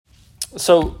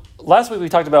So last week we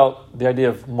talked about the idea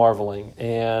of marveling,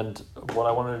 and what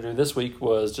I wanted to do this week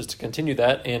was just to continue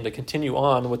that and to continue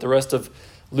on with the rest of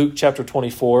Luke chapter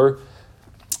 24.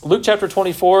 Luke chapter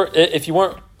 24, if you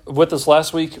weren't with us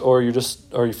last week or you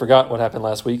forgot what happened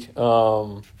last week,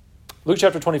 Luke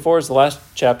chapter 24 is the last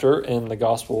chapter in the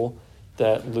gospel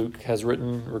that Luke has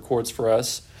records for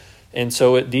us. And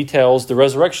so it details the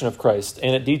resurrection of Christ,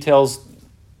 and it details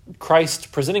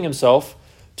Christ presenting himself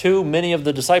to many of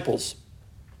the disciples.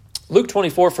 Luke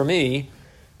 24, for me,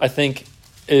 I think,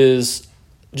 is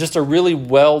just a really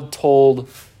well-told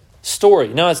story.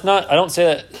 Now, it's not, I don't say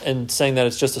that in saying that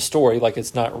it's just a story, like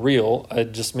it's not real. I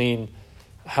just mean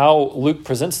how Luke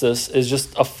presents this is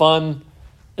just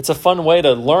it's a fun way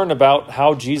to learn about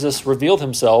how Jesus revealed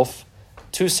himself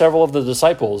to several of the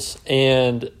disciples.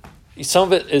 And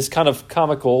some of it is kind of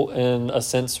comical in a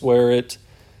sense where it,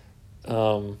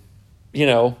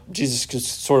 Jesus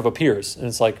just sort of appears. And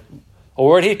it's like, well,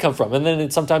 where'd he come from? And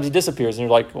then sometimes he disappears, and you're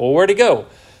like, well, where'd he go?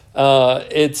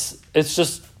 It's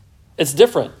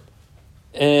different.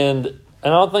 And I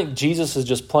don't think Jesus is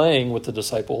just playing with the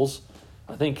disciples.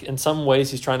 I think in some ways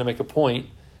he's trying to make a point.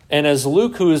 And as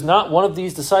Luke, who is not one of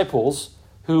these disciples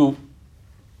who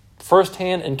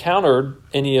firsthand encountered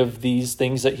any of these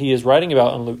things that he is writing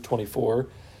about in Luke 24,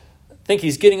 I think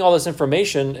he's getting all this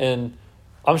information, and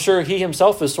I'm sure he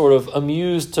himself is sort of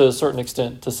amused to a certain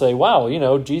extent to say, wow,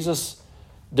 Jesus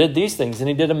did these things and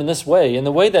he did them in this way. And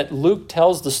the way that Luke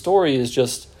tells the story is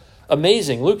just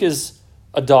amazing. Luke is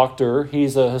a doctor,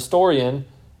 he's a historian,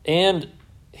 and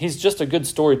he's just a good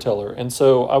storyteller. And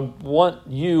so I want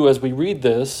you, as we read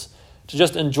this, to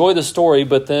just enjoy the story,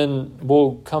 but then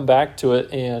we'll come back to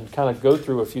it and kind of go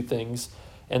through a few things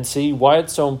and see why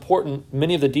it's so important.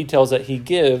 Many of the details that he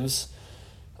gives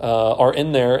are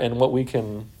in there and what we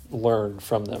can learn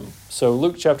from them. So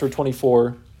Luke chapter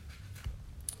 24,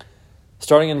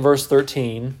 starting in verse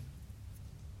 13.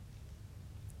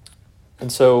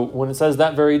 And so when it says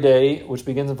that very day, which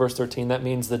begins in verse 13, that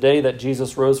means the day that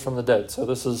Jesus rose from the dead. So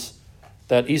this is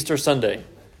that Easter Sunday,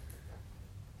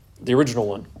 the original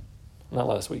one, not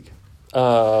last week.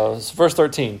 Verse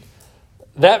 13.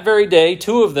 That very day,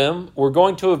 two of them were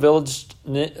going to a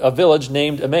village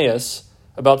named Emmaus,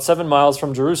 about 7 miles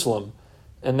from Jerusalem,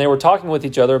 and they were talking with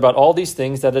each other about all these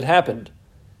things that had happened.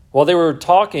 While they were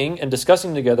talking and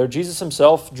discussing together, Jesus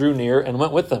himself drew near and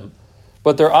went with them.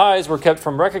 But their eyes were kept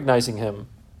from recognizing him.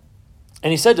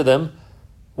 And he said to them,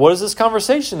 "What is this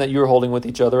conversation that you are holding with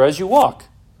each other as you walk?"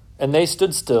 And they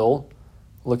stood still,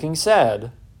 looking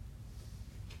sad.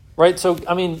 Right? So,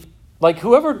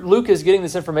 whoever Luke is getting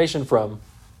this information from,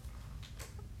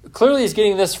 clearly is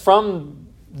getting this from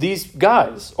these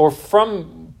guys, or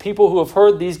from people who have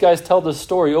heard these guys tell this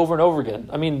story over and over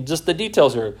again. Just the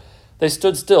details here. They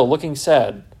stood still, looking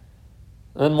sad.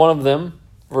 And then one of them,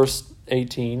 verse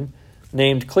 18,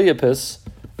 named Cleopas,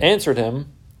 answered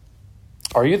him,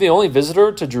 "Are you the only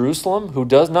visitor to Jerusalem who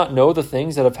does not know the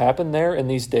things that have happened there in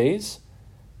these days?"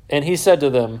 And he said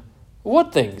to them,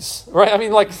 "What things?" Right?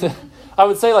 I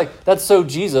would say that's so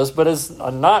Jesus, but it's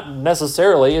not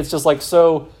necessarily. It's just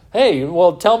so, hey,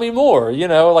 well, tell me more,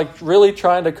 really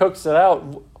trying to coax it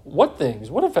out. What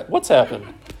things? What's happened?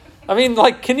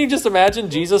 Can you just imagine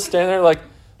Jesus standing there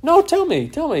no, tell me,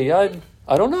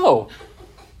 I don't know.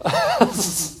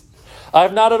 I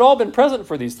have not at all been present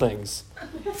for these things.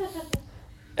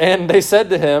 And they said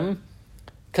to him,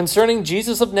 "Concerning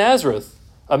Jesus of Nazareth,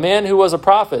 a man who was a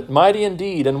prophet, mighty in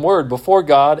deed and word before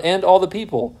God and all the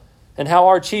people, and how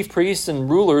our chief priests and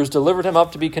rulers delivered him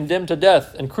up to be condemned to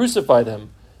death and crucified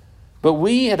him. But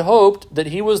we had hoped that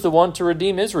he was the one to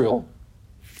redeem Israel.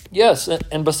 Yes,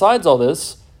 and besides all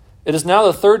this, it is now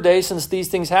the third day since these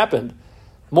things happened.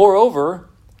 Moreover,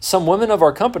 some women of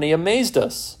our company amazed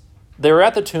us. They were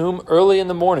at the tomb early in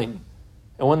the morning,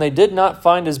 and when they did not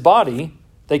find his body,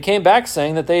 they came back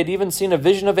saying that they had even seen a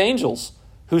vision of angels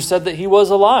who said that he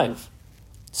was alive.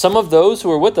 Some of those who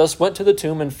were with us went to the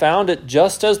tomb and found it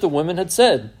just as the women had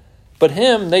said, but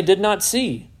him they did not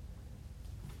see."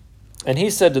 And he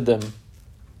said to them,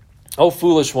 "O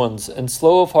foolish ones, and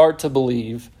slow of heart to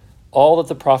believe all that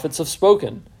the prophets have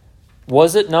spoken.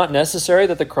 Was it not necessary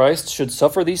that the Christ should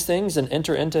suffer these things and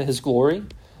enter into his glory?"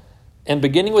 And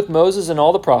beginning with Moses and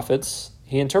all the prophets,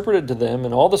 he interpreted to them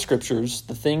in all the scriptures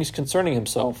the things concerning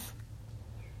himself.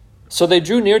 So they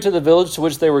drew near to the village to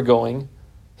which they were going.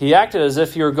 He acted as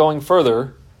if he were going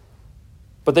further,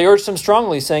 but they urged him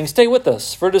strongly, saying, "Stay with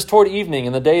us, for it is toward evening,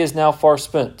 and the day is now far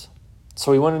spent."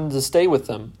 So he went in to stay with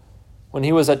them. When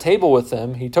he was at table with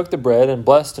them, he took the bread and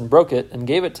blessed and broke it and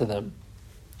gave it to them.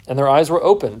 And their eyes were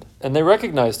opened, and they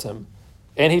recognized him,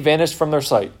 and he vanished from their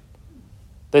sight.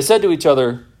 They said to each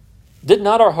other, Did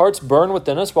not our hearts burn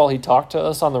within us while he talked to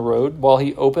us on the road, while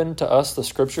he opened to us the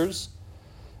Scriptures?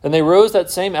 And they rose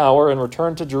that same hour and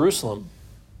returned to Jerusalem.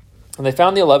 And they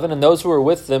found the 11 and those who were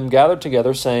with them gathered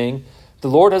together, saying, The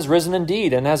Lord has risen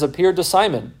indeed and has appeared to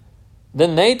Simon.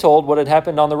 Then they told what had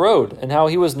happened on the road, and how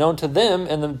he was known to them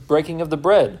in the breaking of the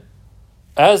bread.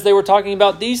 As they were talking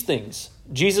about these things,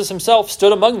 Jesus himself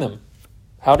stood among them.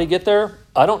 How did he get there?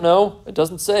 I don't know. It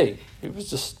doesn't say. He was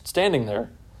just standing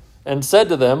there, and said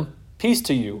to them, Peace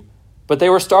to you. But they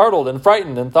were startled and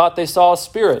frightened and thought they saw a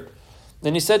spirit.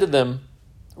 Then he said to them,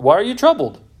 Why are you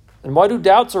troubled? And why do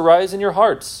doubts arise in your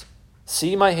hearts?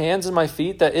 See my hands and my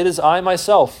feet, that it is I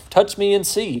myself. Touch me and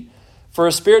see. For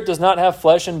a spirit does not have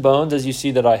flesh and bones, as you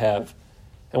see that I have.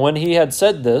 And when he had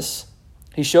said this,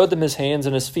 he showed them his hands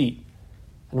and his feet.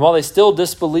 And while they still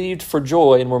disbelieved for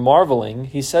joy and were marveling,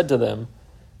 he said to them,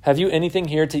 Have you anything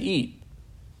here to eat?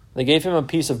 They gave him a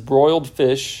piece of broiled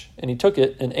fish, and he took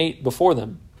it and ate before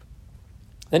them.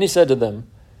 Then he said to them,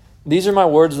 These are my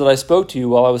words that I spoke to you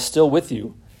while I was still with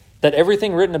you, that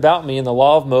everything written about me in the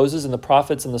law of Moses and the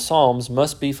prophets and the Psalms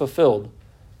must be fulfilled.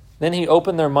 Then he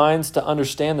opened their minds to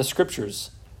understand the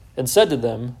Scriptures, and said to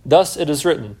them, Thus it is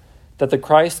written, that the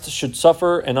Christ should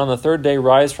suffer and on the third day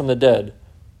rise from the dead,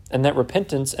 and that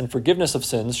repentance and forgiveness of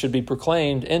sins should be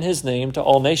proclaimed in his name to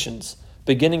all nations,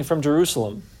 beginning from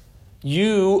Jerusalem.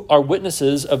 You are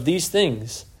witnesses of these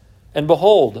things. And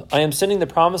behold, I am sending the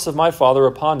promise of my Father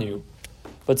upon you.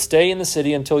 But stay in the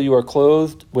city until you are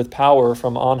clothed with power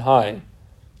from on high.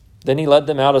 Then he led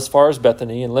them out as far as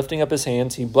Bethany, and lifting up his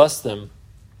hands, he blessed them.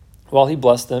 While he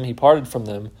blessed them, he parted from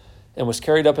them, and was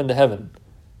carried up into heaven.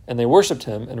 And they worshipped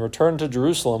him, and returned to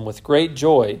Jerusalem with great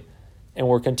joy, and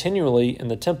were continually in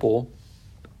the temple,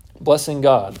 blessing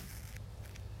God.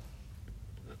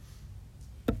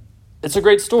 It's a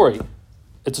great story.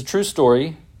 It's a true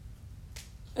story.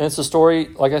 And it's a story,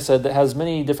 like I said, that has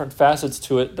many different facets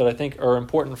to it that I think are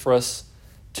important for us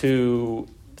to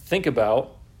think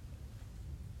about.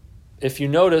 If you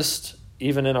noticed,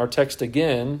 even in our text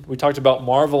again, we talked about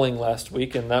marveling last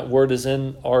week, and that word is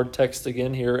in our text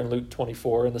again here in Luke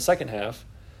 24 in the second half,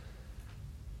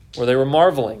 where they were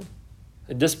marveling.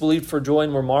 They disbelieved for joy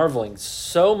and were marveling.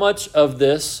 So much of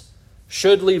this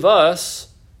should leave us,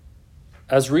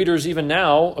 as readers even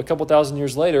now, a couple thousand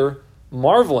years later,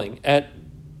 marveling at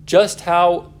just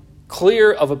how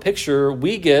clear of a picture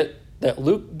we get that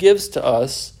Luke gives to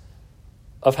us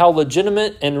of how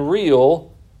legitimate and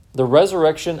real the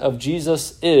resurrection of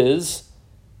Jesus is,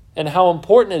 and how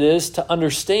important it is to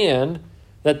understand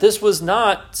that this was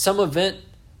not some event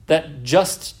that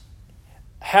just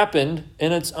happened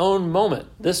in its own moment.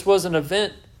 This was an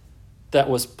event that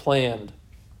was planned.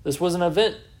 This was an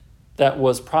event that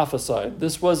was prophesied.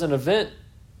 This was an event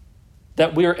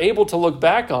that we are able to look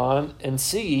back on and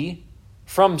see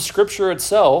from Scripture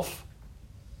itself,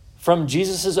 from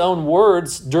Jesus' own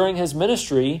words during his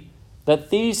ministry, that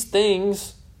these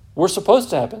things were supposed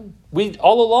to happen.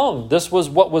 All along, this was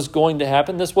what was going to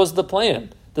happen. This was the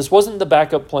plan. This wasn't the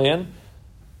backup plan.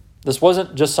 This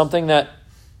wasn't just something that,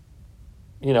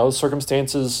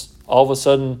 circumstances all of a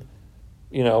sudden,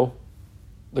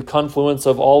 the confluence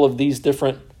of all of these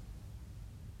different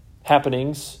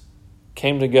happenings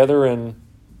came together and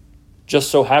just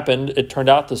so happened it turned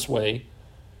out this way.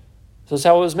 So that's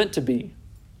how it was meant to be.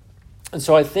 And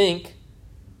so I think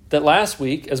that last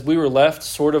week, as we were left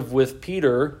sort of with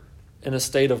Peter in a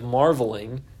state of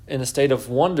marveling, in a state of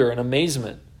wonder and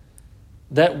amazement,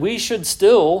 that we should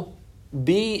still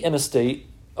be in a state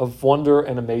of wonder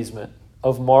and amazement,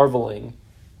 of marveling.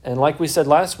 And like we said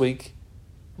last week,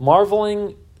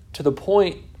 marveling to the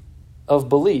point of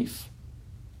belief.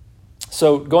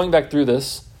 So going back through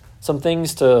this, some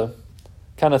things to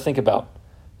kind of think about.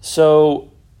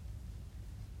 So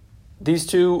these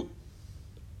two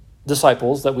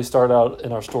disciples that we start out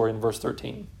in our story in verse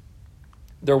 13,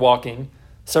 they're walking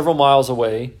several miles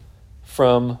away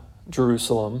from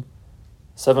Jerusalem,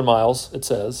 7 miles, it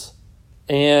says,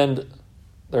 and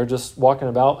they're just walking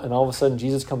about, and all of a sudden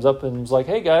Jesus comes up and is like,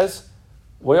 "Hey guys,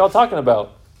 what are y'all talking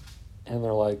about?" And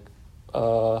they're like,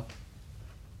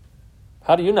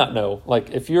 how do you not know?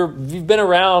 Like, if you've been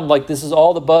around, like, this is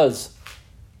all the buzz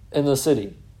in the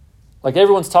city. Like,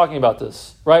 everyone's talking about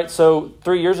this, right? So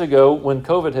 3 years ago when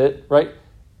COVID hit, right,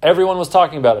 everyone was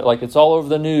talking about it. Like, it's all over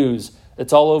the news.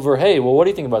 It's all over, hey, well, what do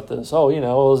you think about this? Oh,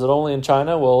 is it only in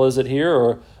China? Well, is it here?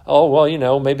 Or, oh,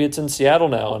 well, maybe it's in Seattle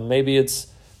now, and maybe it's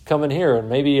coming here. And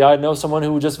maybe I know someone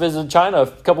who just visited China a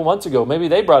couple months ago. Maybe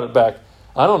they brought it back.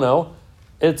 I don't know.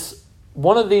 It's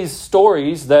one of these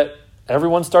stories that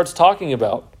everyone starts talking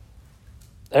about.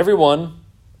 Everyone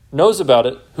knows about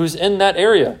it who's in that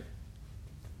area.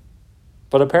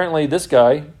 But apparently this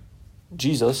guy,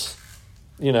 Jesus,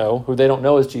 who they don't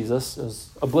know as Jesus, is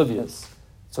oblivious.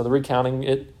 So they're recounting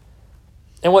it.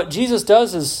 And what Jesus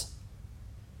does is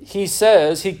he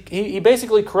says, he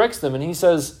basically corrects them, and he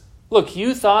says, look,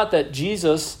 you thought that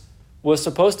Jesus was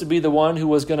supposed to be the one who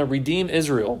was going to redeem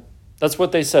Israel. That's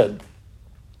what they said.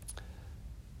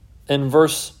 In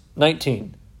verse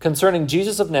 19, concerning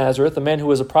Jesus of Nazareth, a man who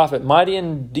was a prophet, mighty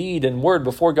in deed and word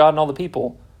before God and all the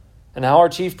people, and how our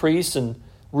chief priests and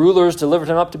rulers delivered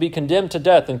him up to be condemned to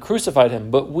death and crucified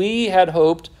him. But we had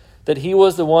hoped that he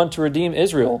was the one to redeem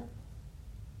Israel.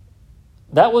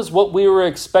 That was what we were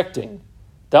expecting.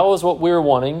 That was what we were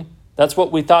wanting. That's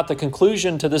what we thought the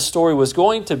conclusion to this story was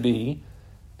going to be.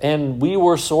 And we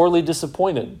were sorely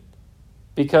disappointed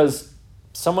because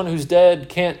someone who's dead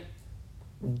can't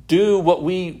do what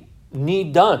we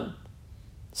need done.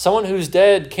 Someone who's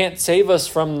dead can't save us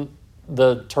from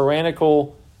the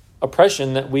tyrannical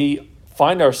oppression that we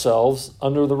find ourselves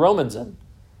under the Romans in.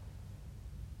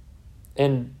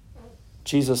 And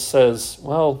Jesus says,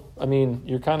 well,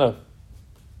 you're kind of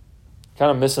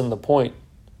missing the point.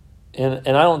 And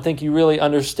I don't think you really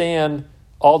understand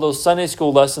all those Sunday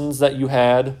school lessons that you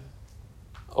had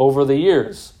over the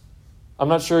years. I'm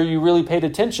not sure you really paid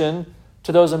attention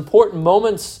to those important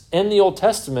moments in the Old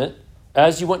Testament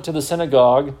as you went to the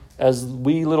synagogue as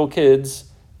wee little kids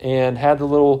and had the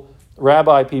little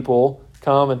rabbi people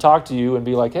come and talk to you and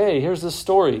be like, hey, here's this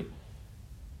story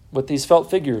with these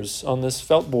felt figures on this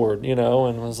felt board,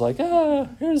 and was like,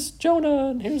 here's Jonah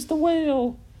and here's the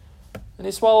whale. And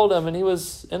he swallowed him and he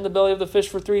was in the belly of the fish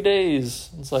for 3 days.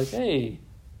 It's like, hey,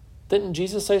 didn't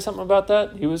Jesus say something about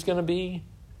that? He was going to be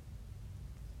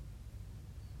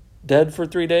dead for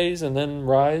 3 days and then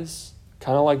rise,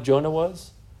 kind of like Jonah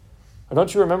was. Or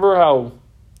don't you remember how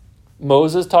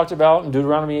Moses talked about in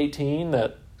Deuteronomy 18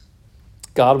 that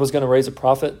God was going to raise a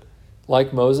prophet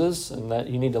like Moses and that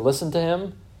you need to listen to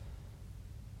him?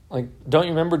 Like, don't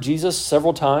you remember Jesus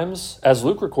several times, as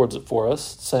Luke records it for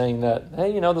us, saying that,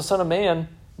 hey, the Son of Man,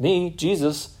 me,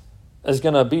 Jesus, is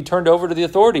going to be turned over to the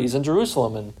authorities in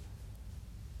Jerusalem and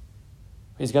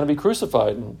he's going to be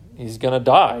crucified and he's going to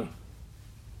die.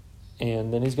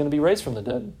 And then he's going to be raised from the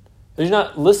dead. Did you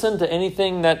not listen to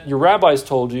anything that your rabbis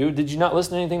told you? Did you not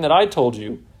listen to anything that I told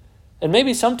you? And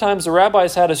maybe sometimes the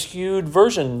rabbis had a skewed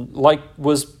version like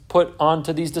was put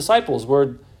onto these disciples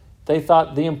where they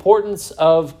thought the importance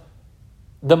of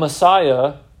the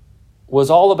Messiah was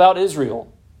all about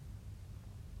Israel.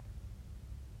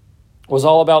 Was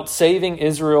all about saving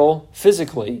Israel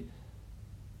physically.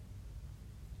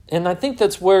 And I think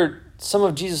that's where some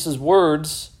of Jesus'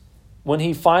 words, when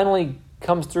he finally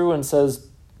comes through and says,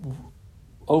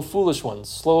 O foolish ones,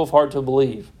 slow of heart to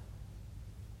believe,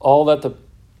 all that the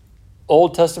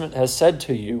Old Testament has said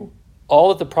to you, all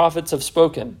that the prophets have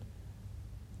spoken,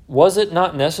 was it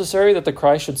not necessary that the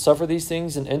Christ should suffer these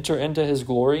things and enter into his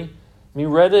glory? We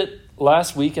read it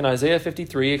last week in Isaiah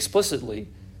 53 explicitly.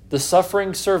 The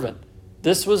suffering servant.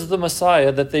 This was the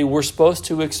Messiah that they were supposed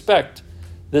to expect.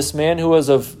 This man who was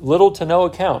of little to no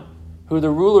account, who the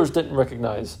rulers didn't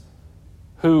recognize,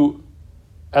 who,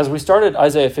 as we started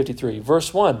Isaiah 53,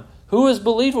 verse 1, who has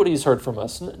believed what he's heard from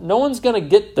us? No one's going to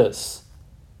get this.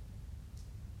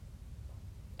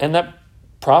 And that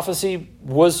prophecy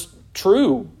was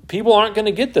true. People aren't going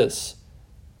to get this.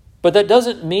 But that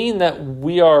doesn't mean that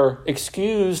we are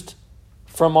excused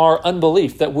from our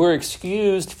unbelief, that we're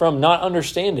excused from not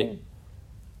understanding.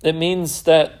 It means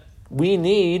that we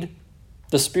need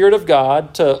the Spirit of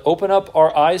God to open up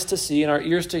our eyes to see and our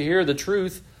ears to hear the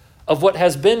truth of what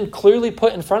has been clearly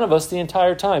put in front of us the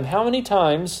entire time. How many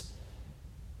times,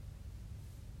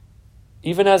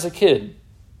 even as a kid,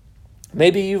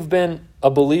 maybe you've been a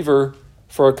believer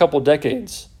for a couple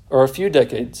decades or a few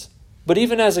decades, but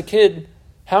even as a kid,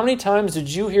 how many times did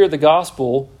you hear the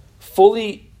gospel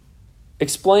fully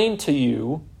explained to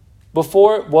you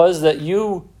before it was that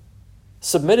you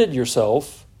submitted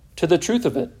yourself to the truth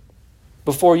of it?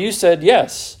 Before you said,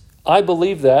 yes, I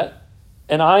believe that,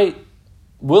 and I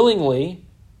willingly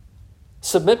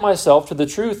submit myself to the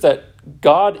truth that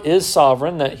God is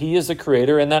sovereign, that he is the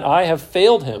creator, and that I have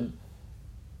failed him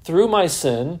through my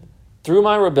sin, through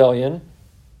my rebellion,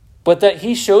 but that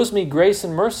he shows me grace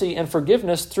and mercy and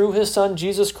forgiveness through his Son,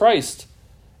 Jesus Christ.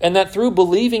 And that through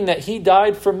believing that he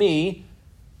died for me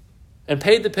and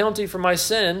paid the penalty for my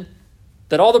sin,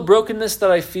 that all the brokenness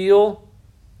that I feel,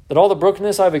 that all the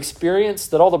brokenness I've experienced,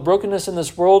 that all the brokenness in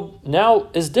this world now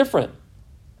is different.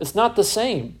 It's not the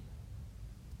same.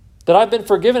 That I've been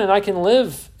forgiven and I can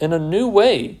live in a new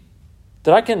way.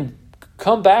 That I can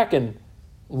come back and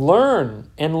learn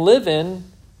and live in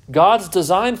God's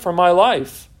design for my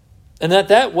life. And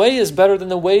that way is better than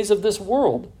the ways of this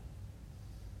world.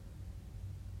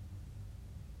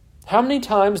 How many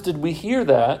times did we hear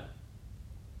that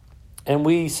and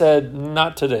we said,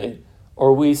 not today?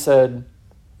 Or we said,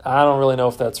 I don't really know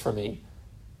if that's for me.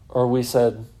 Or we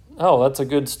said, oh, that's a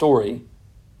good story,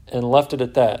 and left it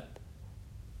at that.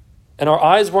 And our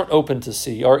eyes weren't open to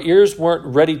see. Our ears weren't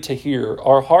ready to hear.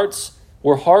 Our hearts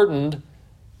were hardened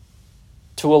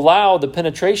to allow the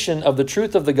penetration of the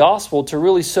truth of the gospel to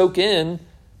really soak in,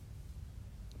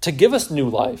 to give us new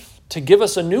life, to give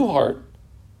us a new heart,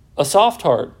 a soft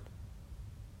heart.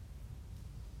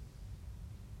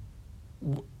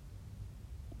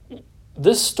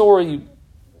 This story,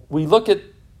 we look at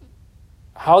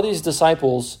how these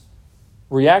disciples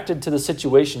reacted to the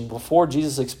situation before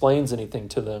Jesus explains anything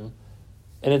to them.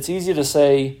 And it's easy to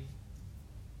say,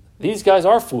 these guys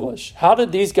are foolish. How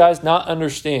did these guys not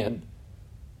understand?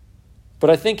 But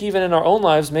I think even in our own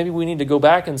lives, maybe we need to go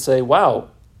back and say,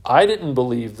 wow, I didn't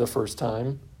believe the first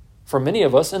time for many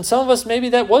of us. And some of us, maybe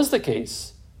that was the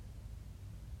case.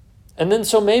 And then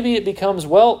so maybe it becomes,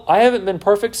 well, I haven't been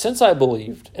perfect since I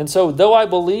believed. And so though I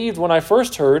believed when I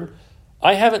first heard,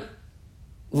 I haven't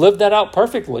lived that out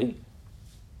perfectly.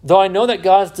 Though I know that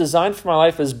God's design for my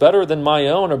life is better than my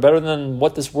own or better than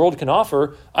what this world can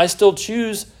offer, I still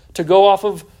choose to go off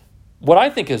of what I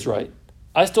think is right.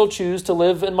 I still choose to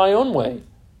live in my own way.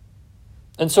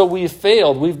 And so we've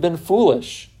failed. We've been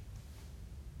foolish.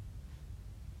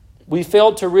 We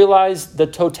failed to realize the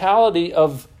totality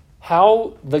of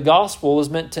how the gospel is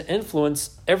meant to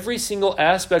influence every single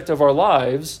aspect of our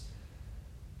lives.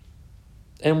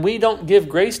 And we don't give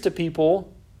grace to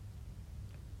people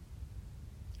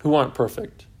who aren't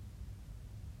perfect.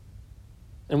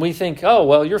 And we think, oh,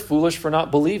 well, you're foolish for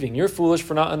not believing. You're foolish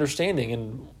for not understanding.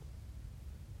 And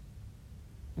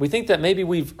we think that maybe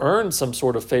we've earned some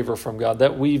sort of favor from God,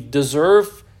 that we've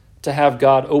deserved to have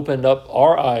God open up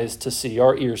our eyes to see,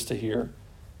 our ears to hear.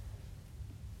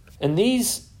 And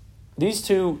these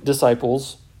two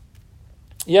disciples,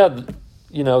 they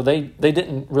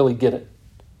didn't really get it.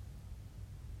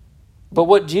 But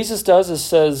what Jesus does is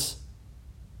says,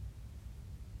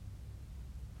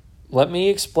 let me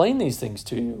explain these things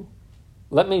to you.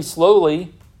 Let me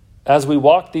slowly, as we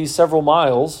walk these several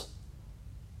miles,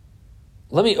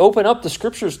 let me open up the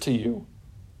scriptures to you.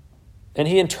 And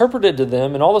he interpreted to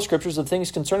them in all the scriptures the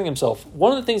things concerning himself.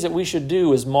 One of the things that we should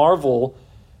do is marvel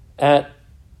at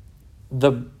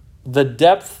the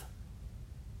depth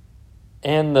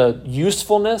and the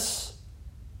usefulness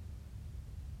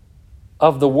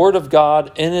of the Word of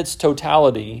God in its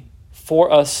totality for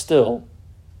us still.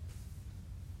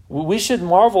 We should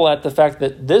marvel at the fact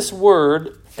that this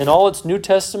Word in all its New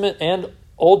Testament and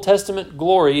Old Testament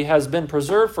glory has been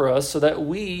preserved for us so that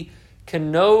we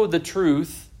can know the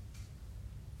truth,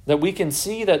 that we can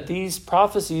see that these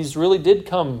prophecies really did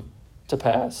come to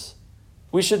pass.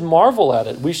 We should marvel at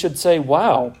it. We should say,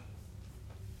 wow,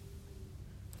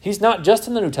 he's not just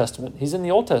in the New Testament, he's in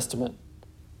the Old Testament.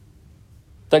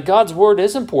 That God's word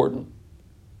is important.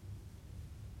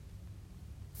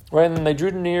 Right, and then they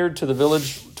drew near to the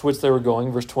village to which they were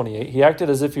going, verse 28. He acted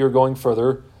as if he were going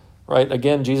further. Right,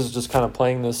 again, Jesus just kind of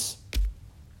playing this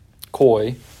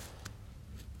coy.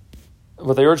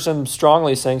 But they urged him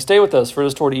strongly, saying, stay with us, for it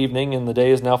is toward evening, and the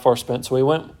day is now far spent. So he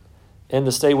went in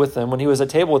to stay with them. When he was at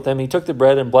table with them, he took the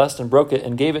bread and blessed and broke it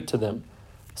and gave it to them.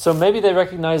 So maybe they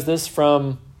recognize this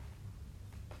from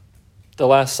the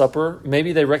Last Supper.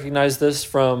 Maybe they recognize this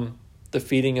from the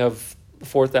feeding of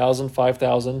 4,000,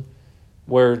 5,000,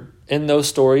 where in those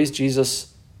stories,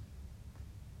 Jesus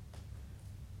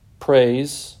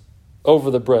prays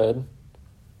over the bread.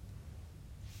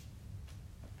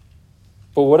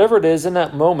 But whatever it is, in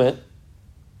that moment,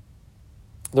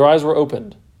 their eyes were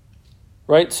opened.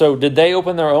 Right? So did they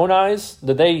open their own eyes?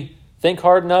 Did they think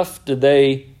hard enough? Did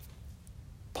they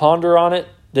ponder on it?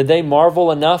 Did they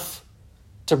marvel enough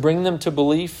to bring them to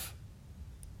belief?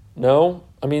 No.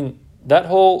 I mean, that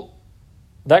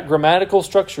grammatical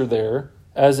structure there,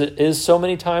 as it is so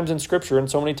many times in Scripture and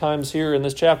so many times here in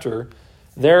this chapter,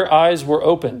 their eyes were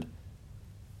opened.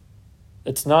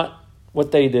 It's not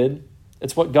what they did.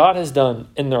 It's what God has done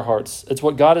in their hearts. It's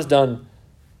what God has done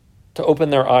to open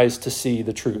their eyes to see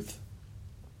the truth.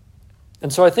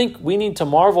 And so I think we need to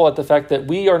marvel at the fact that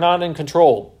we are not in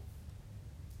control.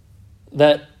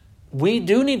 That we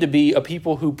do need to be a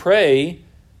people who pray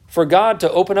for God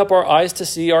to open up our eyes to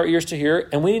see, our ears to hear,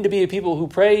 and we need to be a people who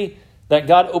pray that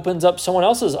God opens up someone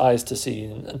else's eyes to see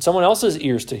and someone else's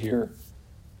ears to hear.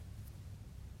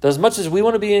 That as much as we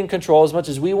want to be in control, as much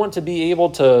as we want to be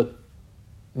able to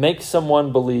make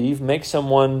someone believe, make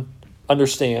someone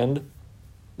understand,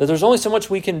 that there's only so much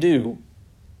we can do.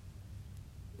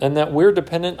 and that we're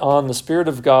dependent on the Spirit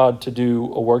of God to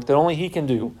do a work that only He can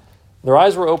do. Their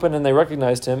eyes were open and they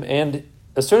recognized Him, and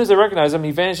as soon as they recognize Him,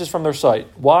 He vanishes from their sight.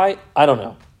 Why? I don't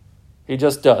know. He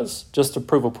just does, just to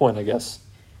prove a point, I guess.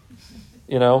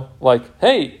 Like,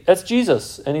 hey, that's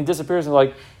Jesus. And He disappears and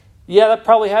like, yeah, that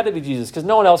probably had to be Jesus because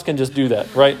no one else can just do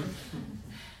that, right?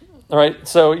 All right,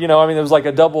 so, there was like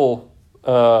a double,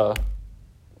 I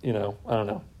don't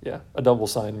know. Yeah, a double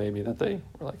sign maybe that they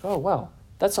were like, oh, wow,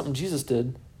 that's something Jesus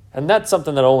did. And that's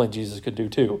something that only Jesus could do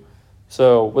too.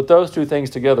 So with those two things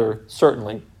together,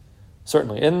 certainly.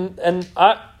 And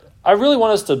I really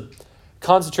want us to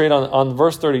concentrate on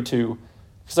verse 32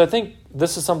 because I think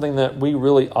this is something that we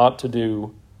really ought to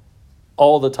do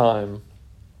all the time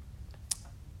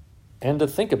and to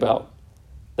think about.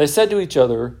 They said to each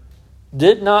other,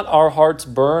 "Did not our hearts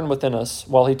burn within us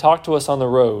while He talked to us on the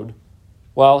road,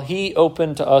 while He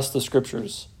opened to us the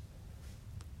Scriptures?"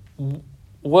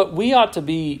 What we ought to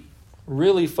be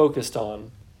really focused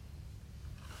on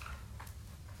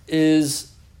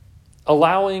is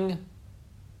allowing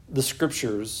the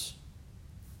Scriptures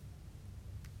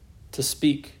to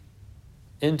speak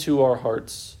into our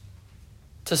hearts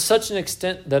to such an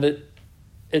extent that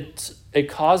it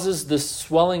causes this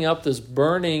swelling up, this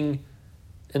burning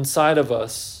inside of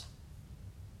us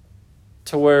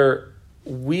to where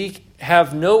we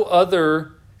have no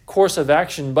other course of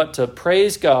action but to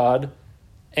praise God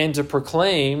and to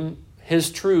proclaim His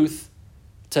truth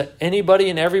to anybody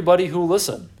and everybody who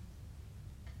listen.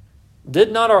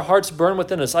 Did not our hearts burn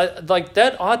within us?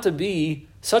 That ought to be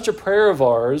such a prayer of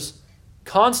ours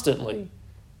constantly.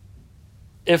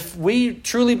 If we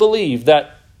truly believe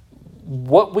that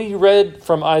what we read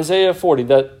from Isaiah 40,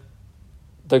 that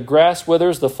the grass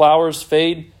withers, the flowers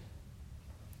fade,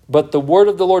 but the word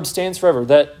of the Lord stands forever,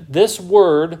 that this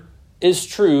word is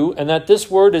true and that this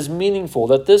word is meaningful,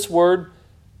 that this word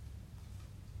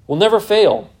will never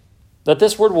fail, that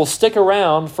this word will stick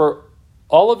around for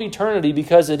all of eternity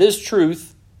because it is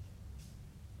truth,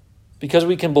 because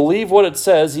we can believe what it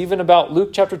says, even about Luke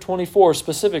chapter 24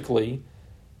 specifically,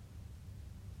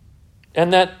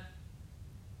 and that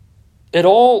it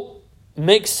all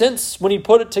makes sense when you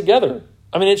put it together.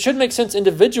 I mean, it should make sense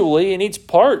individually in each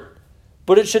part,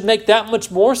 but it should make that much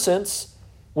more sense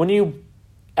when you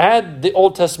add the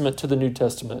Old Testament to the New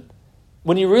Testament.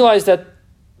 When you realize that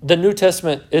the New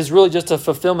Testament is really just a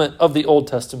fulfillment of the Old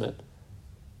Testament.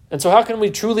 And so how can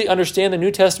we truly understand the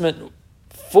New Testament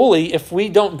fully if we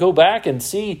don't go back and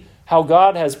see how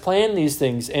God has planned these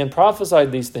things and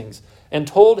prophesied these things and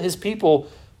told His people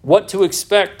what to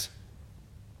expect?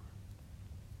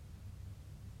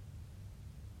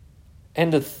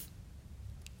 And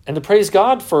to praise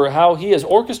God for how He has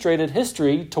orchestrated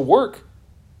history to work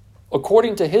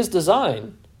according to His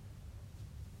design.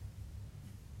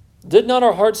 Did not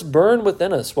our hearts burn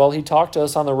within us while He talked to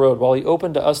us on the road, while He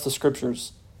opened to us the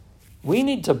Scriptures? We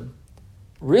need to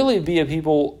really be a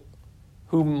people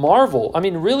who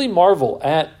really marvel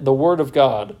at the Word of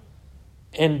God,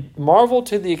 and marvel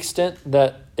to the extent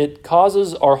that it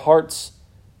causes our hearts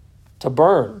to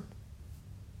burn.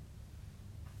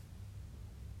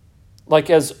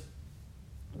 Like as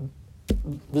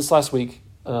this last week,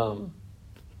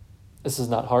 this is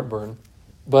not heartburn,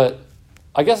 but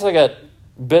I guess I got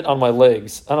bit on my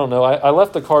legs. I don't know. I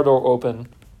left the car door open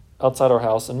outside our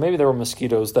house, and maybe there were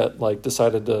mosquitoes that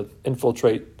decided to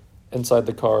infiltrate inside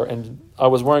the car, and I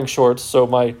was wearing shorts, so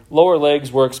my lower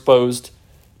legs were exposed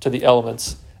to the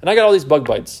elements, and I got all these bug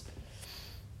bites.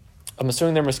 I'm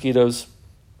assuming they're mosquitoes.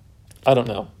 I don't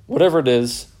know. Whatever it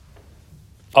is,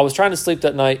 I was trying to sleep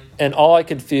that night, and all I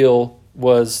could feel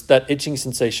was that itching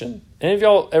sensation. Any of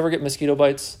y'all ever get mosquito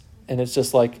bites? And it's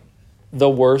just like the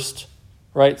worst,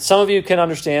 right? Some of you can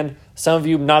understand, some of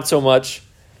you not so much.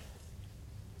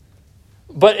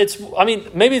 But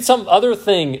maybe it's some other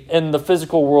thing in the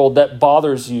physical world that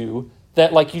bothers you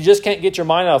that you just can't get your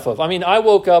mind off of. I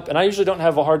woke up, and I usually don't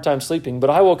have a hard time sleeping, but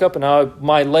I woke up and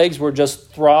my legs were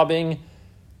just throbbing.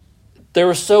 They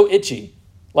were so itchy.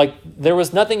 There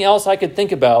was nothing else I could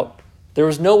think about. There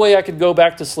was no way I could go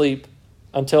back to sleep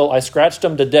until I scratched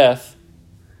them to death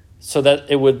so that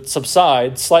it would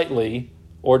subside slightly,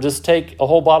 or just take a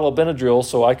whole bottle of Benadryl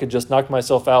so I could just knock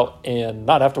myself out and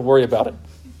not have to worry about it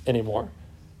anymore.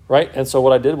 Right? And so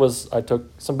what I did was I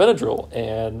took some Benadryl,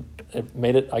 and it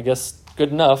made it, I guess,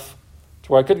 good enough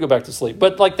to where I could go back to sleep.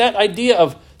 But that idea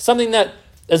of something that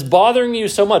is bothering you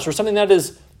so much, or something that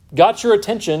has got your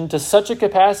attention to such a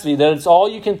capacity that it's all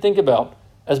you can think about.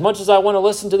 As much as I want to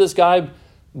listen to this guy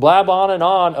blab on and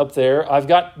on up there, I've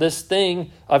got this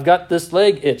thing, I've got this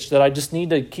leg itch that I just need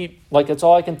to keep, it's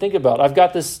all I can think about. I've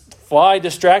got this fly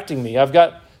distracting me. I've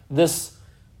got this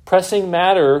pressing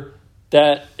matter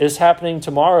that is happening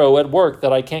tomorrow at work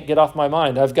that I can't get off my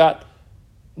mind. I've got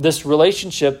this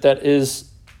relationship that is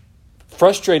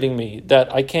frustrating me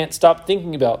that I can't stop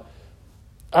thinking about.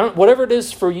 Whatever it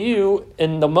is for you,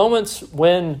 in the moments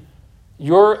when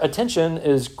your attention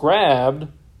is grabbed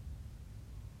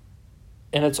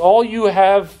and it's all you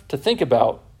have to think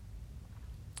about,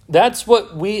 that's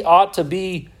what we ought to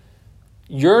be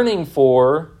yearning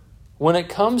for when it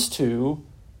comes to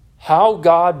how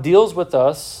God deals with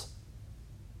us,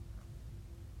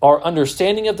 our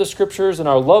understanding of the Scriptures and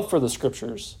our love for the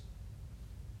Scriptures.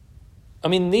 I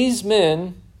mean, these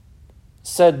men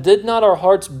said, "Did not our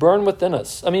hearts burn within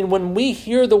us?" I mean, when we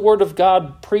hear the Word of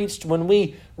God preached, when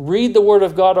we read the Word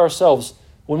of God ourselves,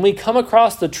 when we come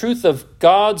across the truth of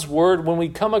God's Word, when we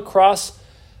come across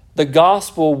the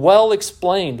gospel well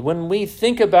explained, when we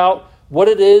think about what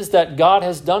it is that God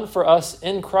has done for us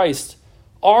in Christ,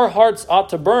 our hearts ought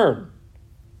to burn.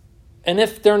 And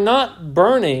if they're not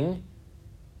burning,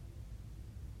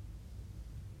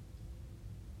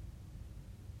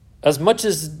 as much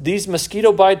as these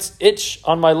mosquito bites itch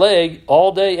on my leg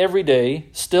all day, every day,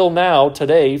 still now,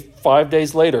 today, 5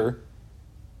 days later,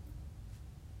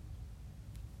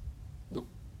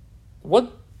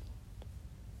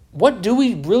 what do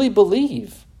we really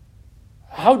believe?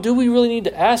 How do we really need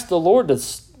to ask the Lord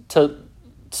to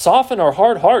soften our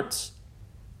hard hearts?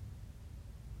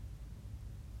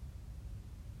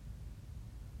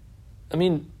 I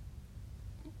mean,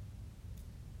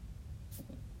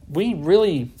 we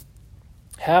really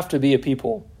have to be a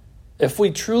people. If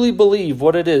we truly believe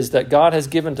what it is that God has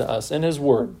given to us in His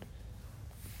Word,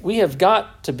 we have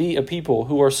got to be a people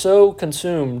who are so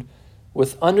consumed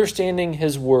with understanding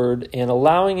His Word and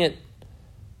allowing it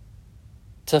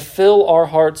to fill our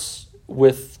hearts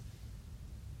with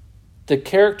the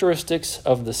characteristics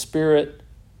of the Spirit,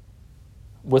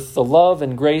 with the love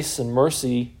and grace and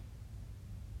mercy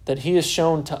that He has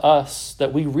shown to us,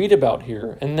 that we read about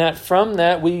here, and that from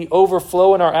that we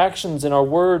overflow in our actions and our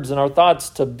words and our thoughts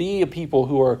to be a people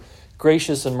who are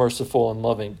gracious and merciful and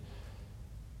loving.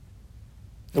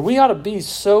 And we ought to be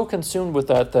so consumed with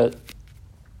that,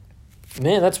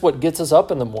 man, that's what gets us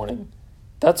up in the morning.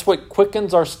 That's what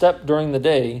quickens our step during the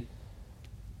day.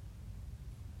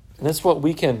 And that's what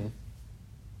we can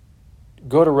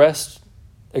go to rest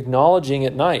acknowledging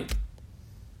at night.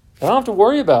 I don't have to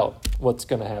worry about what's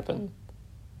going to happen.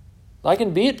 I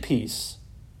can be at peace.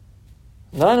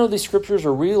 And I know these scriptures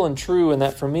are real and true, and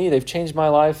that for me, they've changed my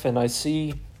life, and I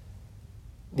see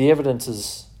the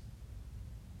evidences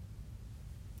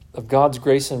of God's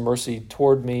grace and mercy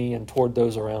toward me and toward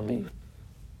those around me.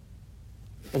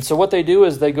 And so what they do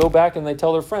is they go back and they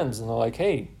tell their friends, and they're like,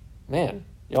 "Hey, man,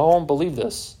 y'all won't believe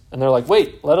this." And they're like,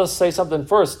 "Wait, let us say something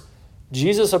first.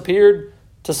 Jesus appeared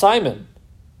to Simon."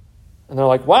 And they're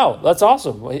like, "Wow, that's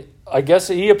awesome. I guess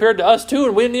He appeared to us too,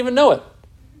 and we didn't even know it."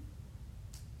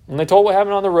 And they told what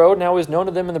happened on the road, and how He was known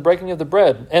to them in the breaking of the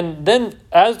bread. And then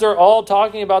as they're all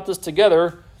talking about this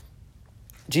together,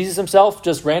 Jesus Himself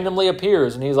just randomly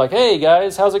appears, and He's like, "Hey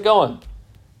guys, how's it going?"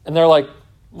 And they're like,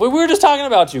 "We were just talking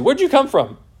about you. Where'd you come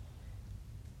from?"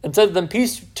 And said to them,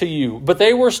 "Peace to you." But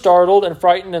they were startled and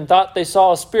frightened and thought they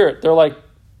saw a spirit. They're like,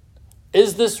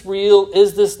 "Is this real?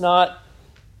 Is this not?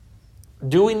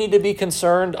 Do we need to be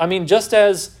concerned?" I mean, just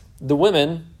as the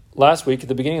women last week at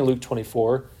the beginning of Luke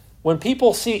 24, when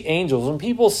people see angels, when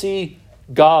people see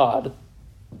God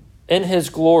in His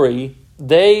glory,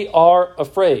 they are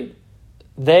afraid.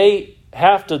 They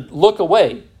have to look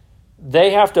away.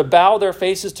 They have to bow their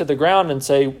faces to the ground and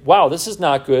say, "Wow, this is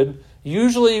not good."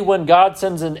 Usually when God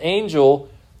sends an angel,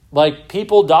 like,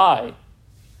 people die.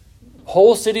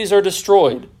 Whole cities are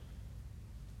destroyed.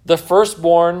 The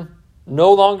firstborn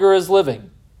no longer is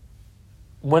living.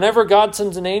 Whenever God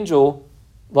sends an angel,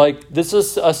 like, this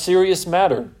is a serious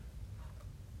matter.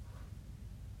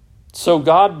 So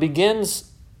God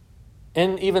begins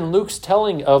in even Luke's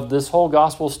telling of this whole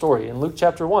gospel story. In Luke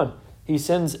chapter 1, He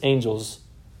sends angels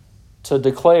to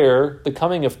declare the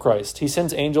coming of Christ. He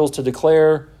sends angels to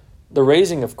declare the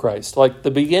raising of Christ. Like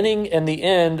the beginning and the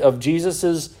end of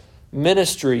Jesus'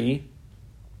 ministry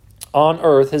on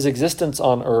earth, His existence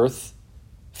on earth,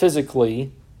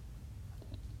 physically,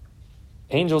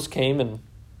 angels came and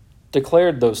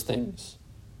declared those things.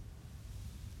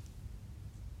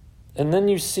 And then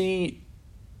you see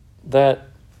that,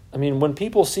 I mean, when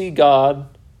people see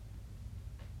God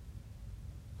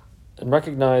and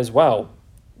recognize, wow,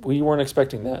 we weren't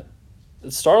expecting that,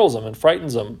 it startles them and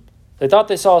frightens them. They thought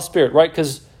they saw a spirit, right?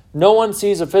 Because no one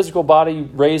sees a physical body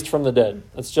raised from the dead.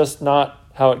 That's just not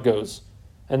how it goes.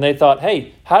 And they thought,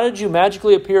 "Hey, how did you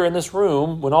magically appear in this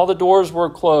room when all the doors were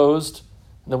closed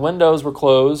The windows were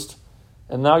closed,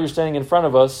 and now you're standing in front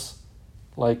of us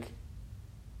like,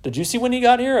 did you see when he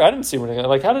got here? I didn't see when he got here.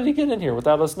 Like, how did he get in here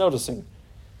without us noticing?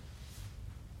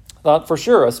 Thought for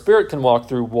sure a spirit can walk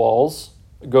through walls,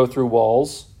 go through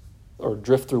walls, or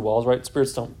drift through walls, right?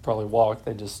 Spirits don't probably walk,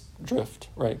 they just drift,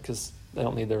 right? Because they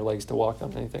don't need their legs to walk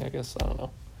on anything, I guess. I don't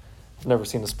know. I've never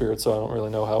seen a spirit, so I don't really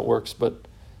know how it works, but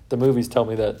the movies tell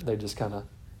me that they just kind of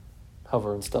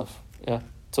hover and stuff. Yeah,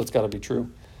 so it's got to be true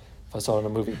if I saw it in a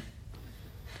movie.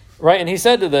 Right, and he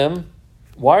said to them,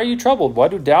 why are you troubled? Why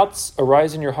do doubts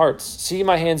arise in your hearts? See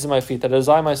my hands and my feet, that it is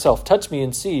I myself. Touch me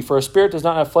and see, for a spirit does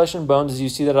not have flesh and bones as you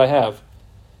see that I have.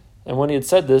 And when he had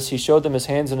said this, he showed them his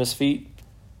hands and his feet.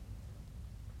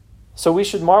 So we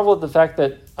should marvel at the fact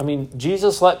that,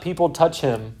 Jesus let people touch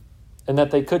him, and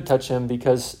that they could touch him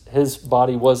because his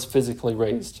body was physically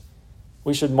raised.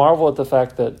 We should marvel at the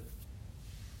fact that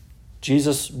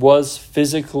Jesus was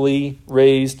physically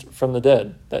raised from the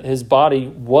dead, that his body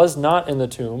was not in the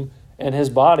tomb, and his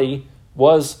body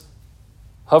was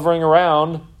hovering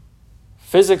around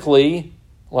physically,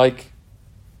 like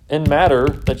in matter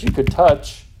that you could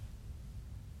touch,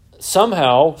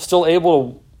 somehow still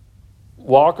able to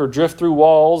walk or drift through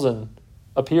walls and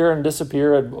appear and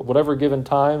disappear at whatever given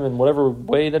time in whatever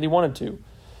way that he wanted to.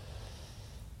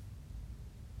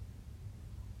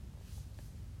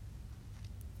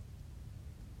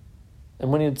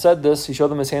 And when he had said this, he showed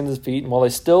them his hands and feet, and while they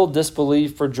still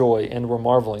disbelieved for joy and were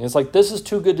marveling. It's like, this is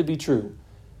too good to be true.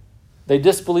 They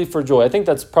disbelieved for joy. I think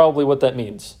that's probably what that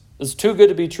means. It's too good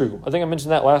to be true. I think I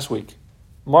mentioned that last week.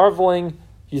 Marveling,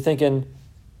 you're thinking,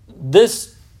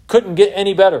 this couldn't get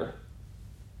any better.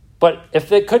 But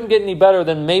if it couldn't get any better,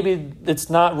 then maybe it's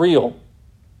not real.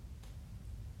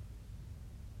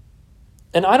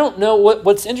 And I don't know,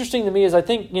 what's interesting to me is I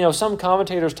think, some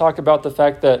commentators talk about the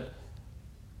fact that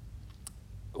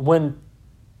when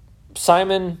it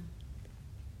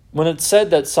said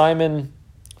that Simon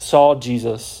saw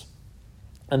Jesus,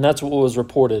 and that's what was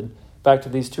reported back to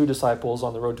these two disciples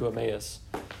on the road to Emmaus,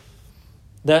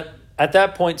 that at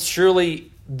that point,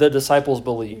 surely the disciples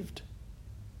believed.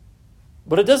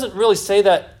 But it doesn't really say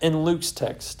that in Luke's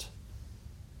text.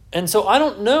 And so I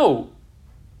don't know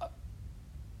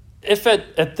if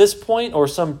at this point or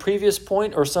some previous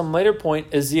point or some later point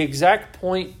is the exact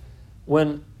point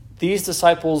when these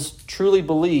disciples truly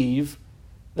believe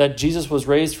that Jesus was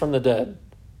raised from the dead,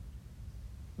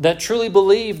 that truly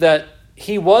believe that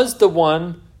he was the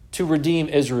one to redeem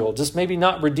Israel, just maybe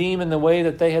not redeem in the way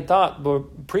that they had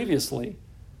thought previously.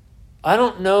 I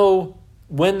don't know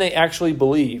when they actually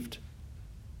believed.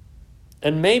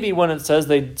 And maybe when it says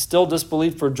they still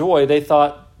disbelieved for joy, they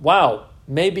thought, wow,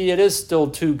 maybe it is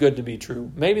still too good to be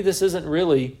true. Maybe this isn't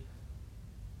really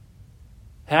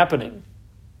happening.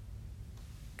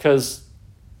 Because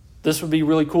this would be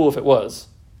really cool if it was.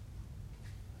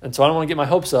 And so I don't want to get my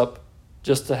hopes up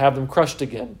just to have them crushed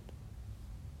again.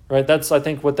 Right? That's, I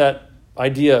think, what that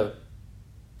idea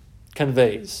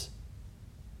conveys.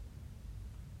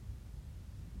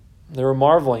 They were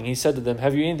marveling. He said to them,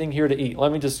 have you anything here to eat?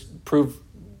 Let me just prove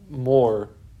more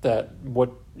that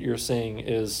what you're saying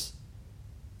is,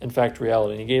 in fact,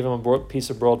 reality. And he gave them a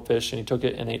piece of broiled fish, and he took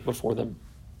it and ate before them.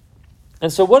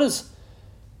 And so what is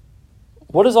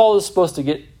all this supposed to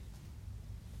get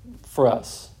for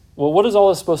us? Well, what is all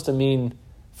this supposed to mean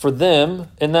for them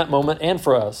in that moment and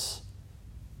for us?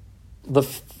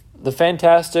 The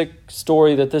fantastic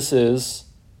story that this is,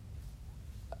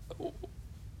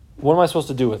 what am I supposed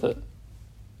to do with it?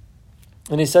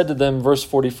 And he said to them, verse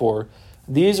 44,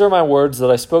 these are my words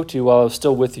that I spoke to you while I was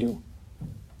still with you.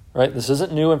 Right? This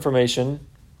isn't new information,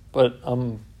 but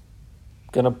I'm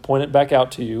going to point it back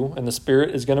out to you, and the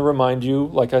Spirit is going to remind you,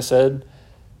 like I said,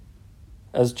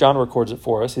 as John records it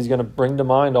for us. He's going to bring to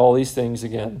mind all these things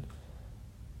again.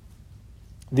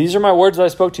 These are my words that I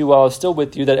spoke to you while I was still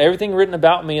with you, that everything written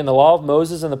about me in the law of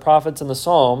Moses and the prophets and the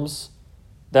Psalms,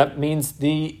 that means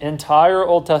the entire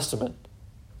Old Testament.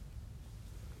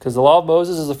 Because the law of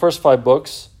Moses is the first 5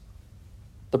 books.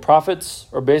 The prophets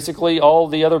are basically all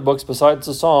the other books besides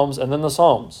the Psalms, and then the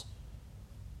Psalms.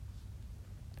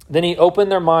 Then he opened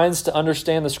their minds to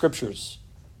understand the Scriptures.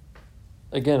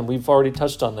 Again, we've already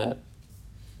touched on that.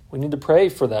 We need to pray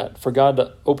for that, for God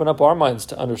to open up our minds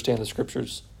to understand the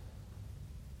Scriptures.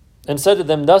 And said to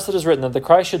them, thus it is written, that the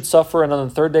Christ should suffer and on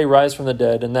the 3rd day rise from the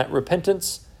dead, and that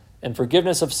repentance and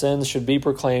forgiveness of sins should be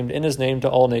proclaimed in his name to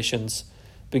all nations,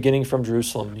 beginning from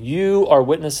Jerusalem. You are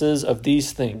witnesses of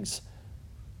these things.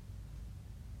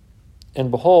 And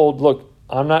behold, look,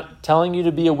 I'm not telling you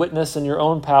to be a witness in your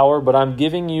own power, but I'm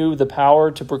giving you the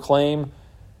power to proclaim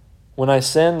when I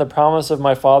send the promise of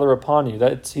my Father upon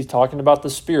you. He's talking about the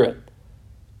Spirit.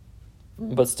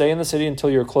 but stay in the city until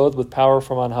you're clothed with power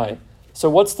from on high. So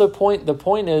what's the point? The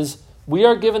point is we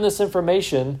are given this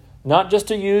information not just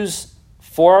to use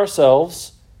for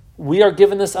ourselves. We are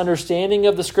given this understanding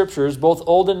of the Scriptures, both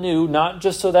old and new, not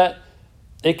just so that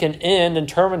it can end and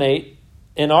terminate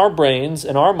in our brains,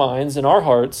 in our minds, in our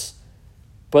hearts,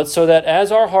 but so that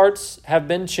as our hearts have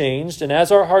been changed and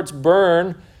as our hearts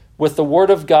burn with the Word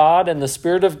of God and the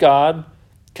Spirit of God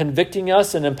convicting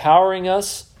us and empowering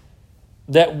us,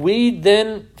 that we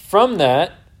then from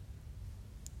that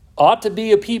ought to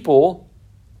be a people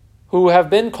who have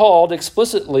been called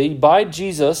explicitly by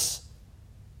Jesus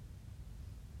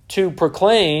to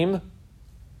proclaim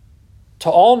to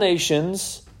all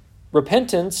nations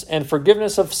repentance and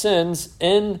forgiveness of sins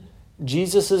in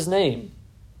Jesus' name.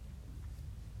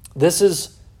 This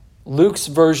is Luke's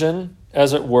version,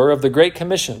 as it were, of the Great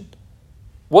Commission.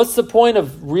 What's the point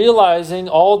of realizing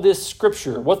all this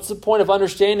Scripture? What's the point of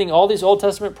understanding all these Old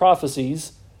Testament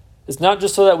prophecies? It's not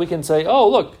just so that we can say, oh,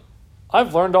 look,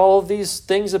 I've learned all of these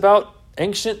things about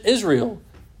ancient Israel.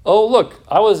 Oh, look,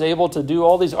 I was able to do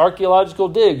all these archaeological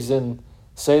digs and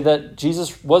say that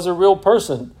Jesus was a real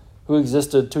person who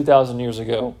existed 2,000 years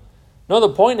ago. No, the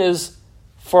point is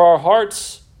for our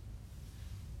hearts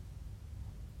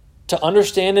to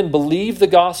understand and believe the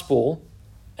gospel,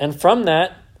 and from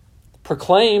that,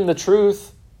 proclaim the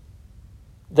truth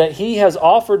that He has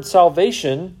offered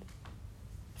salvation,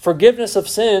 forgiveness of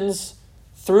sins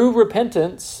through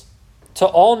repentance to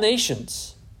all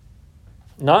nations.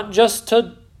 Not just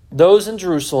to those in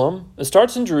Jerusalem. It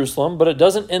starts in Jerusalem, but it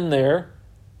doesn't end there.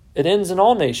 It ends in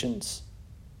all nations.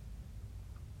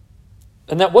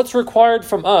 And that what's required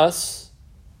from us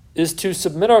is to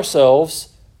submit ourselves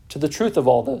to the truth of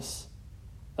all this.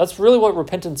 That's really what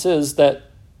repentance is, that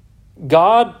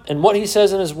God and what He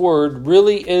says in His Word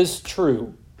really is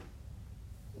true.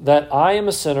 That I am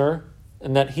a sinner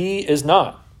and that He is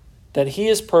not. That He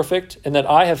is perfect and that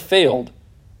I have failed.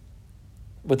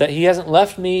 But that He hasn't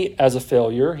left me as a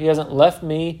failure. He hasn't left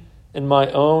me in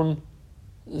my own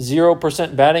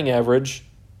 0% batting average.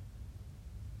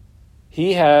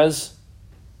 He has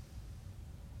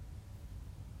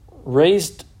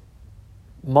raised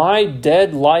my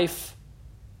dead life,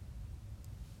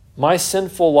 my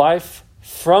sinful life,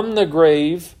 from the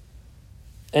grave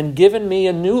and given me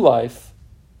a new life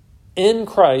in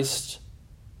Christ.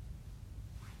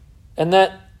 And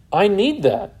that I need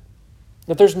that.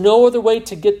 That there's no other way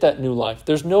to get that new life.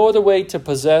 There's no other way to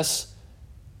possess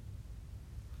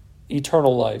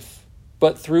eternal life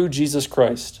but through Jesus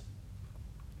Christ.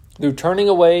 Through turning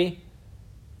away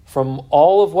from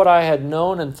all of what I had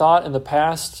known and thought in the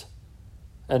past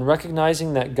and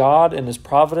recognizing that God in His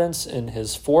providence, in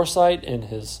His foresight, in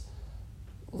His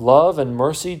love and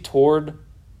mercy toward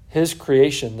His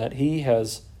creation, that He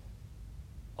has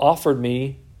offered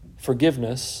me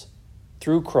forgiveness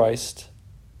through Christ,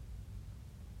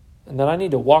 and that I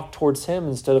need to walk towards Him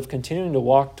instead of continuing to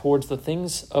walk towards the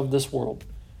things of this world.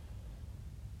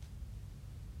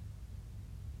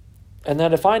 And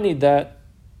that if I need that,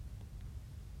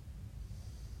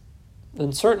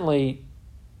 then certainly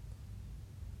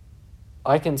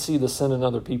I can see the sin in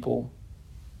other people,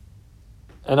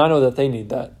 and I know that they need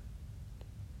that.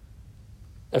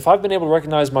 If I've been able to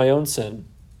recognize my own sin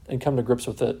and come to grips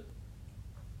with it,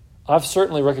 I've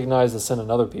certainly recognized the sin in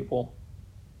other people.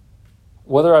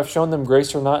 Whether I've shown them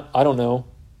grace or not, I don't know.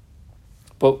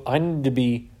 But I need to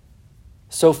be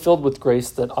so filled with grace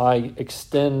that I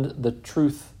extend the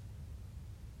truth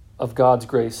of God's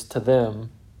grace to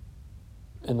them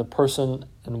in the person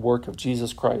and work of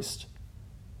Jesus Christ.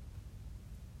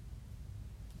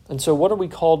 And so what are we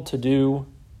called to do?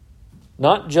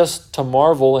 Not just to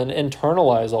marvel and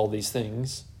internalize all these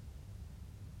things.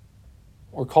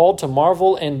 We're called to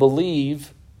marvel and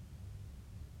believe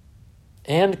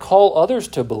and call others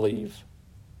to believe.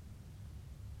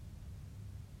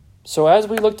 So as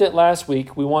we looked at last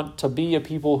week, we want to be a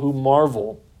people who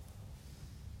marvel.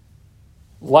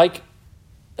 Like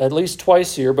at least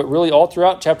twice here, but really all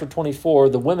throughout chapter 24,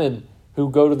 the women who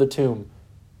go to the tomb.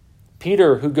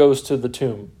 Peter who goes to the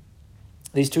tomb.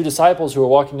 These two disciples who are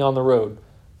walking on the road.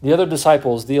 The other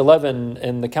disciples, the 11,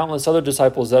 and the countless other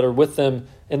disciples that are with them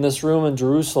in this room in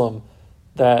Jerusalem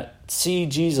that see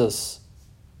Jesus,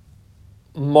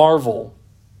 marvel.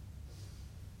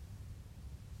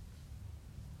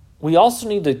 We also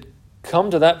need to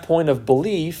come to that point of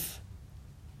belief.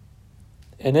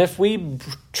 And if we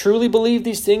truly believe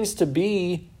these things to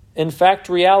be, in fact,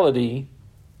 reality,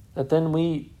 that then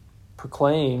we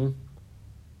proclaim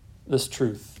this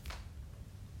truth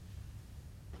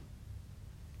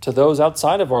to those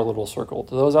outside of our little circle,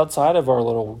 to those outside of our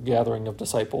little gathering of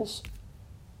disciples.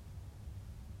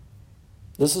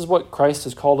 This is what Christ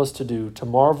has called us to do, to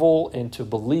marvel and to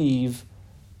believe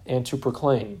and to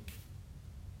proclaim.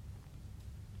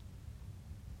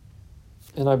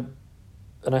 And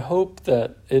I hope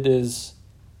that it is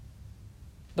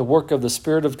the work of the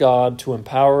Spirit of God to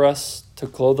empower us, to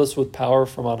clothe us with power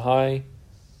from on high.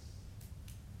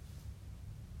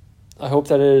 I hope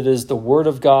that it is the Word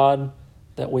of God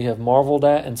that we have marveled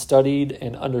at and studied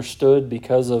and understood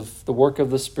because of the work of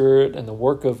the Spirit and the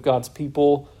work of God's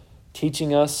people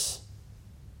teaching us.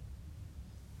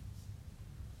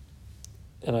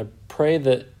 And I pray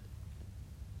that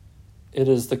it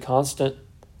is the constant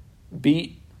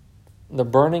beat, the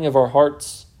burning of our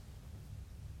hearts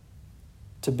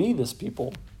to be this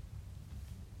people.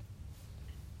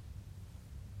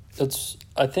 It's,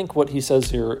 I think, what he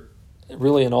says here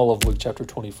really in all of Luke chapter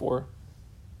 24.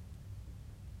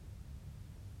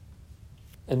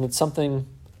 And it's something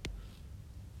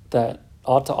that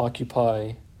ought to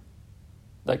occupy,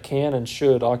 that can and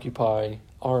should occupy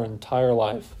our entire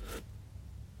life.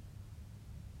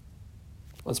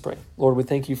 Let's pray. Lord, we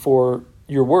thank you for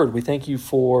your word. We thank you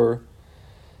for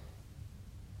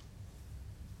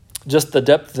just the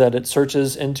depth that it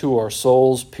searches into our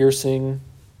souls, piercing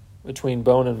between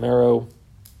bone and marrow,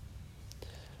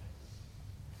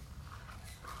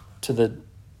 to the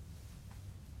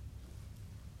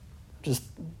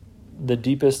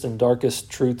deepest and darkest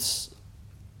truths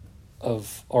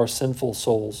of our sinful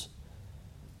souls.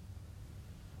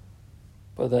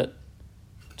 But that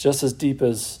just as deep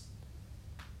as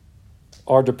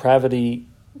our depravity,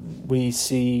 we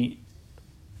see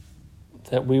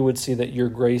that we would see that your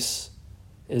grace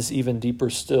is even deeper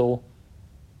still,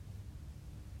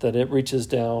 that it reaches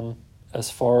down as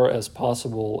far as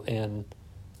possible and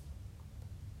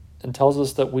tells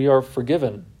us that we are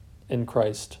forgiven in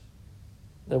Christ,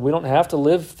 that we don't have to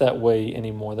live that way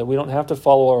anymore, that we don't have to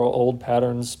follow our old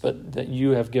patterns, but that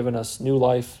you have given us new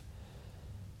life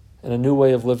and a new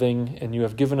way of living, and you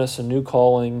have given us a new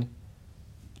calling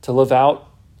to live out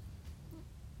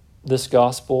this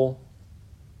gospel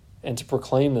and to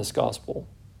proclaim this gospel.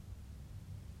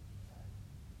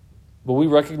 But we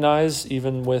recognize,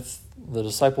 even with the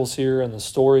disciples here and the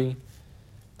story,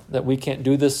 that we can't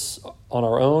do this on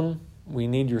our own. We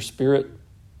need your Spirit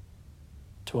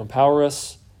to empower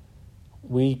us.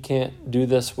 We can't do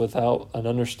this without an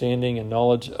understanding and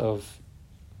knowledge of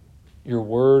your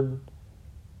word,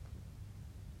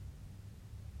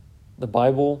 the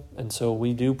Bible. And so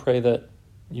we do pray that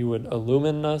you would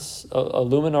illumine us,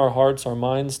 illumine our hearts, our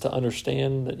minds to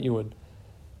understand, that you would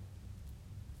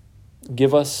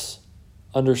give us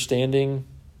understanding,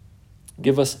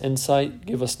 give us insight,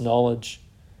 give us knowledge,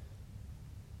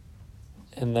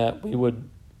 and that we would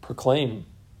proclaim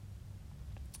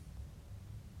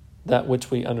that which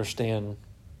we understand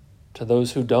to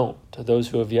those who don't, to those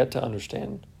who have yet to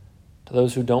understand, to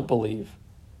those who don't believe.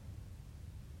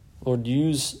 Lord,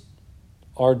 use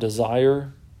our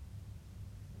desire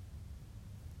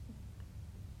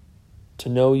to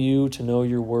know you, to know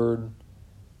your word,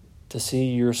 to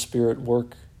see your Spirit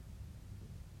work.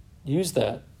 Use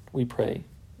that, we pray.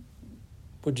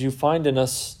 Would you find in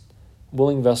us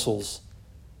willing vessels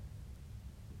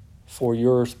for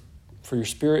your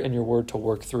Spirit and your word to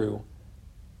work through,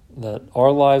 that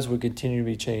our lives would continue to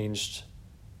be changed,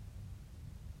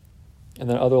 and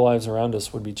that other lives around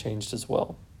us would be changed as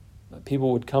well. That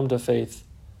people would come to faith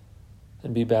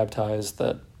and be baptized,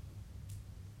 that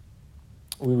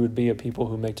we would be a people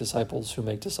who make disciples who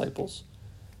make disciples.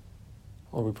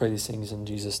 Lord, we pray these things in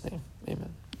Jesus' name.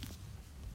 Amen.